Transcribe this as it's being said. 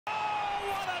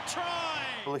try!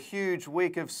 Well, a huge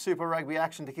week of Super Rugby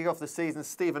action to kick off the season.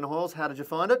 Stephen Hoyles, how did you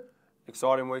find it?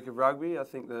 Exciting week of rugby. I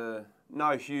think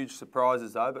no huge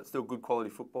surprises though, but still good quality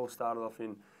football. Started off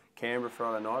in Canberra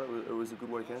Friday night. It was a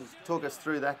good weekend. Talk us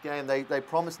through that game. They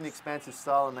promised an expansive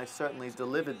style and they certainly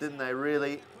delivered, didn't they,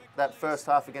 really? That first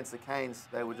half against the Canes,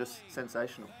 they were just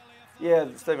sensational. Yeah,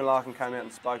 Stephen Larkin came out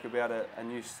and spoke about a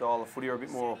new style of footy, or a bit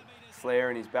more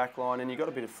flair in his back line, and you got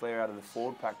a bit of flair out of the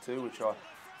forward pack too, which I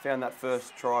found that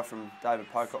first try from David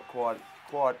Pocock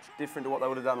quite different to what they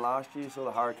would have done last year. Saw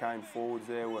the Hurricane forwards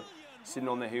there were sitting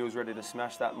on their heels ready to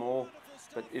smash that maul,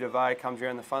 but Idavay comes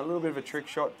around the front, a little bit of a trick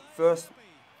shot, first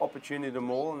opportunity to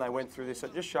maul, and they went through this. So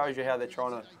it just shows you how they're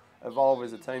trying to evolve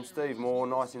as a team. Steve Moore,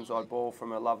 nice inside ball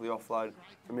from a lovely offload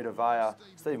from Idavay.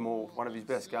 Steve Moore, one of his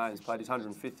best games, played his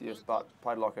 150th, but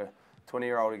played like a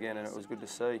 20-year-old again, and it was good to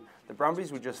see. The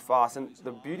Brumbies were just fast, and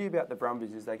the beauty about the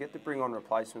Brumbies is they get to bring on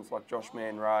replacements like Josh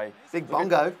Man-Ray. Big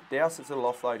bongo. Dowsett's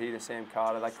little offload here to Sam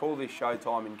Carter. They call this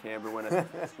showtime in Canberra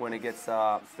when it gets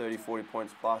 30, 40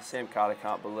 points plus. Sam Carter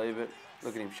can't believe it.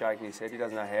 Look at him shaking his head. He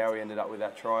doesn't know how he ended up with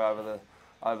that try over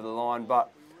the line.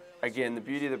 But again, the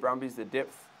beauty of the Brumbies, the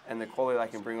depth and the quality they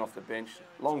can bring off the bench.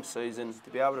 Long season, to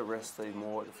be able to rest Steve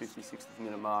Moore at the 50, 60th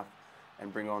minute mark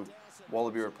and bring on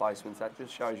Wallaby replacements, that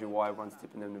just shows you why everyone's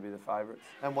tipping them to be the favourites.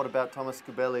 And what about Thomas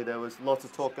Kubeli? There was lots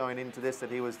of talk going into this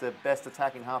that he was the best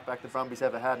attacking halfback the Brumbies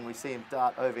ever had, and we see him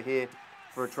dart over here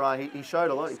for a try. He showed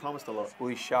a lot, he promised a lot. Well,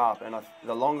 he's sharp, and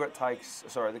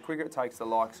the quicker it takes the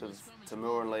likes of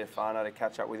Tamura and Leofano to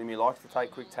catch up with him. He likes to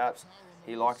take quick taps.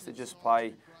 He likes to just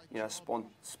play,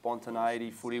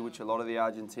 spontaneity footy, which a lot of the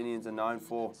Argentinians are known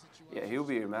for. Yeah, he'll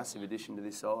be a massive addition to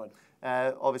this side.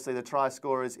 Obviously, the try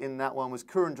scorers in that one was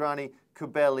Kurandrani,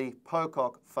 Kubeli,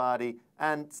 Pocock, Fardy,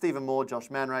 and Stephen Moore, Josh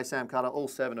Man-Ray, Sam Carter, all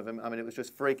 7 of them. I mean, it was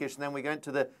just freakish. And then we went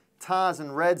to the Tars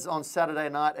and Reds on Saturday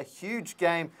night, a huge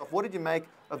game. What did you make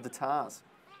of the Tars?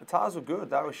 The Tars were good.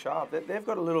 They were sharp. They've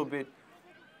got a little bit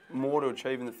more to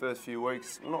achieve in the first few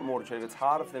weeks. Well, not more to achieve. It's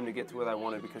harder for them to get to where they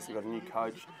wanted because they've got a new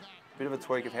coach. A bit of a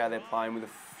tweak of how they're playing with a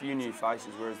few new faces,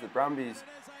 whereas the Brumbies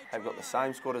have got the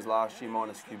same squad as last year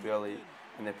minus Kubeli,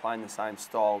 and they're playing the same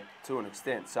style to an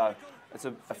extent. So it's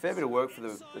a fair bit of work for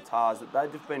the Tars.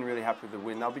 They've just been really happy with the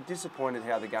win. They'll be disappointed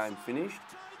how the game finished,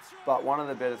 but one of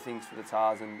the better things for the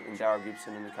Tars and Darryl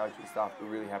Gibson and the coaching staff were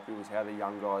really happy was how the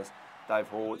young guys,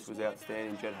 Dave Horwitz was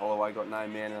outstanding, Jed Holloway got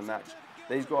named man of the match.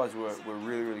 These guys were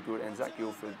really, really good, and Zach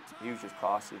Guilford, he was just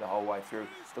classy the whole way through.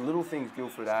 The little things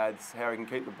Guilford adds, how he can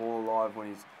keep the ball alive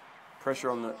when he's pressure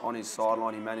on his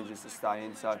sideline, he manages to stay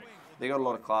in. So they got a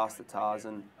lot of class, the Tars,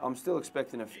 and I'm still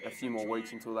expecting a few more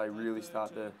weeks until they really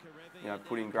start to,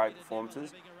 put in great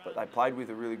performances. But they played with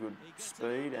a really good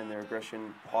speed, and their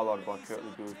aggression highlighted by Kurt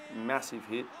Ledoux. Massive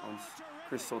hit on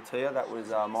Chris Sortia. That was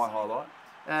my highlight.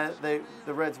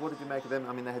 The Reds, what did you make of them?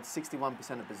 I mean, they had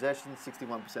 61% of possession,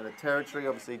 61% of territory.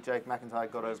 Obviously, Jake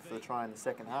McIntyre got over for the try in the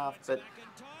second half. But,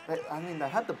 they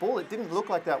had the ball. It didn't look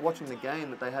like that watching the game,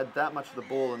 that they had that much of the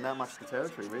ball and that much of the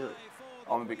territory, really.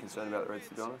 I'm a bit concerned about the Reds,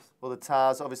 to be honest. Well, the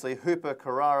Tars, obviously, Hooper,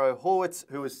 Carraro, Horwitz,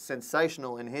 who was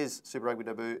sensational in his Super Rugby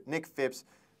debut, Nick Phipps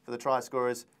for the try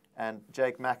scorers, and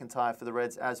Jake McIntyre for the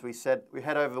Reds, as we said. We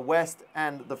head over west,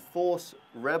 and the Force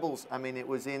Rebels, I mean, it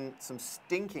was in some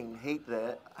stinking heat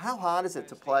there. How hard is it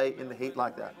to play in the heat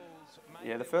like that?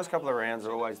 Yeah, the first couple of rounds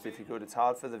are always difficult. It's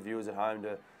hard for the viewers at home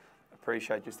to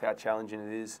appreciate just how challenging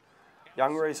it is.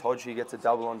 Young Reece Hodge, he gets a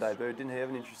double on debut. Didn't have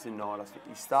an interesting night. I think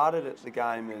he started at the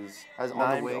game as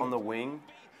on the wing.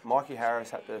 Mikey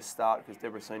Harris had to start because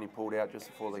Debrasini pulled out just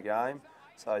before the game.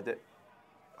 So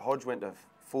Hodge went to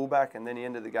fullback, and then he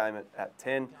ended the game at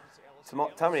 10.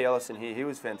 Tommy Ellison here, he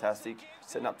was fantastic,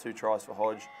 setting up 2 tries for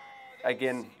Hodge.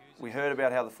 Again, we heard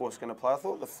about how the Force is going to play. I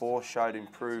thought the Force showed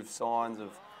improved signs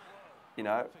of,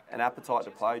 an appetite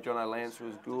to play. John O'Lance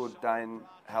was good. Dane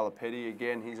Halapetti,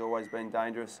 again, he's always been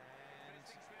dangerous.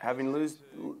 Having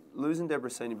losing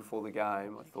Debrasini before the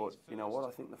game, I thought, you know what, I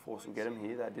think the Force will get him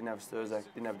here. They didn't have Sturzak,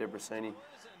 didn't have Debrasini.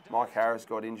 Mike Harris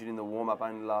got injured in the warm-up,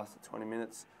 only lasted 20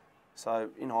 minutes. So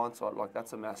in hindsight,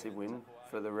 that's a massive win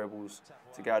for the Rebels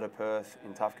to go to Perth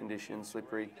in tough conditions,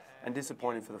 slippery, and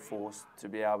disappointing for the Force to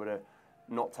be able to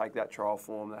not take that trial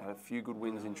form. They had a few good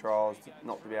wins in trials,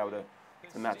 not to be able to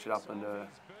match it up into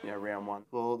round 1.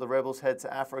 Well, the Rebels head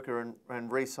to Africa,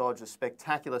 and Reece Hodge, a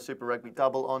spectacular Super Rugby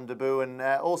double on debut, and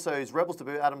also his Rebels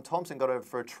debut, Adam Thompson got over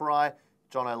for a try.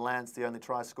 John O'Lance, the only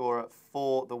try scorer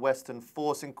for the Western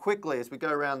Force. And quickly, as we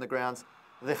go around the grounds,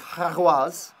 the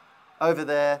Jaguares over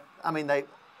there, I mean, they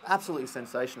absolutely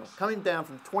sensational. Coming down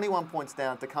from 21 points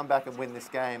down to come back and win this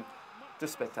game,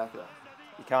 just spectacular.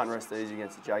 you can't rest easy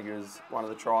against the Jaguars. One of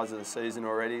the tries of the season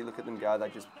already. Look at them go. They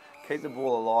just keep the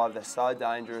ball alive. They're so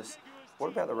dangerous. What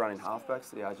about the running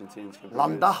halfbacks the Argentines can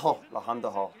produce?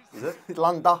 Landajo. Is it?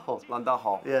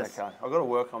 Landajo. Yes. Okay. I've got to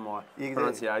work on my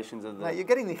pronunciations of the... Mate, you're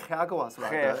getting the Jaguares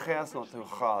right. It's not too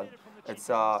hard.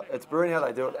 It's brilliant how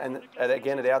they do it. And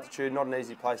again, at altitude, not an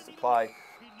easy place to play.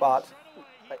 But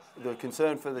the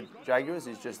concern for the Jaguars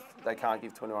is just they can't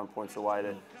give 21 points away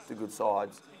to good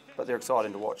sides. But they're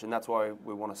exciting to watch, and that's why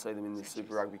we want to see them in this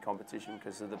Super Rugby competition,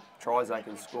 because of the tries they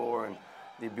can score and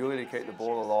the ability to keep the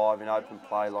ball alive in open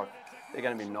play. Like, they're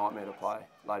going to be a nightmare to play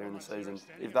later in the season.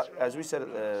 If that, as we said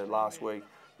last week,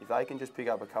 if they can just pick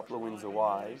up a couple of wins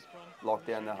away, lock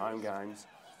down their home games,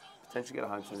 potentially get a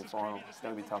home semi-final. It's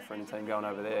going to be tough for any team going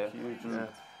over there. Huge, yeah.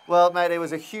 Well, mate, it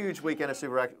was a huge weekend of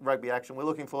Super Rugby action. We're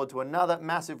looking forward to another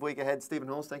massive week ahead. Stephen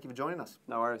Halls, thank you for joining us.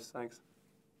 No worries, thanks.